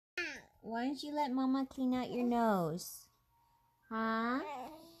Why don't you let Mama clean out your nose? Huh?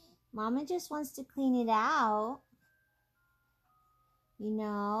 Mama just wants to clean it out. You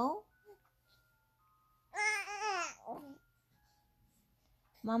know?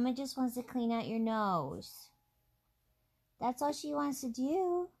 Mama just wants to clean out your nose. That's all she wants to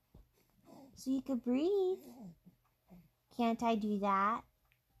do. So you could breathe. Can't I do that?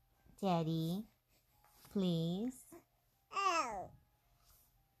 Teddy, please.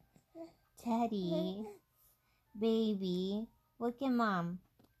 Teddy, baby, look at Mom.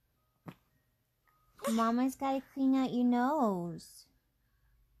 Mama's got to clean out your nose.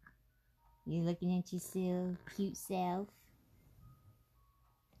 You're looking at your so cute self.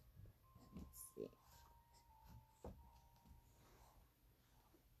 Let's see.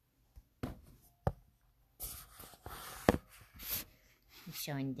 I'm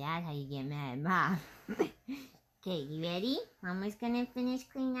showing Dad how you get mad at Mom. Okay, you ready? Mama's gonna finish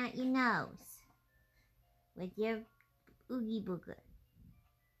cleaning out your nose with your Oogie Booger,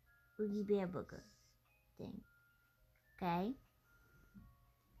 Oogie Bear Booger thing. Okay?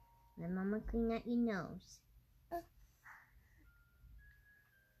 Let Mama clean out your nose.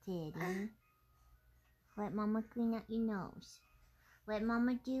 Teddy, let Mama clean out your nose. Let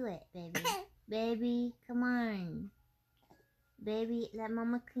Mama do it, baby. Baby, come on. Baby, let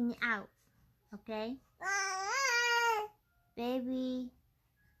Mama clean it out. Okay? Baby,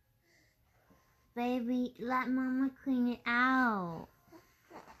 let Mama clean it out.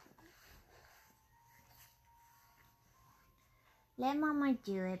 Let Mama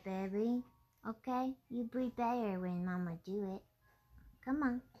do it, baby. Okay? You breathe better when Mama do it. Come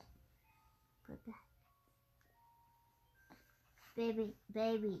on. Put back.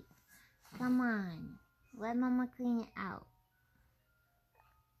 Baby, come on. Let Mama clean it out.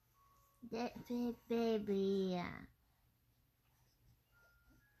 Baby.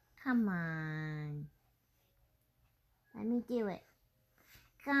 Come on. Let me do it.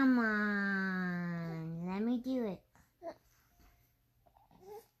 Come on. Let me do it.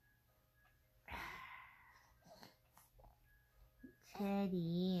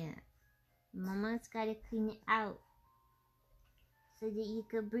 Teddy, Mama's got to clean it out so that you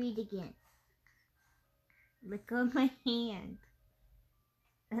can breathe again. Let go of my hand.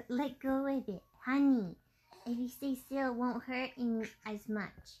 Let go of it. Honey, if you stay still, it won't hurt as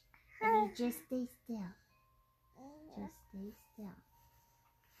much. If you just stay still. Just stay still.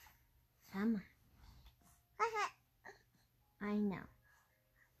 Come on. I know.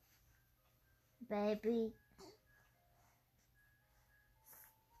 Baby.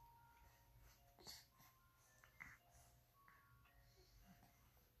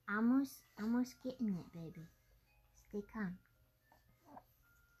 Almost getting it, baby. Stay calm.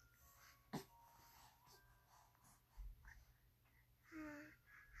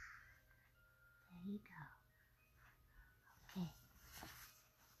 There you go. Okay.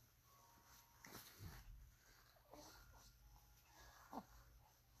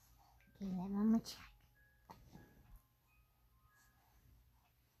 Okay, let Mama check.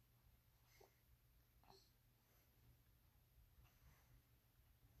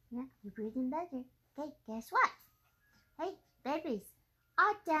 Yeah, you're breathing better. Okay, guess what? Hey, babies.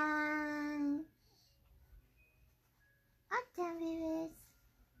 All done. All done, babies.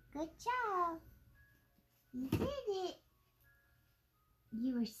 Good job. You did it.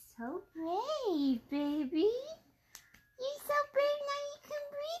 You were so brave, baby.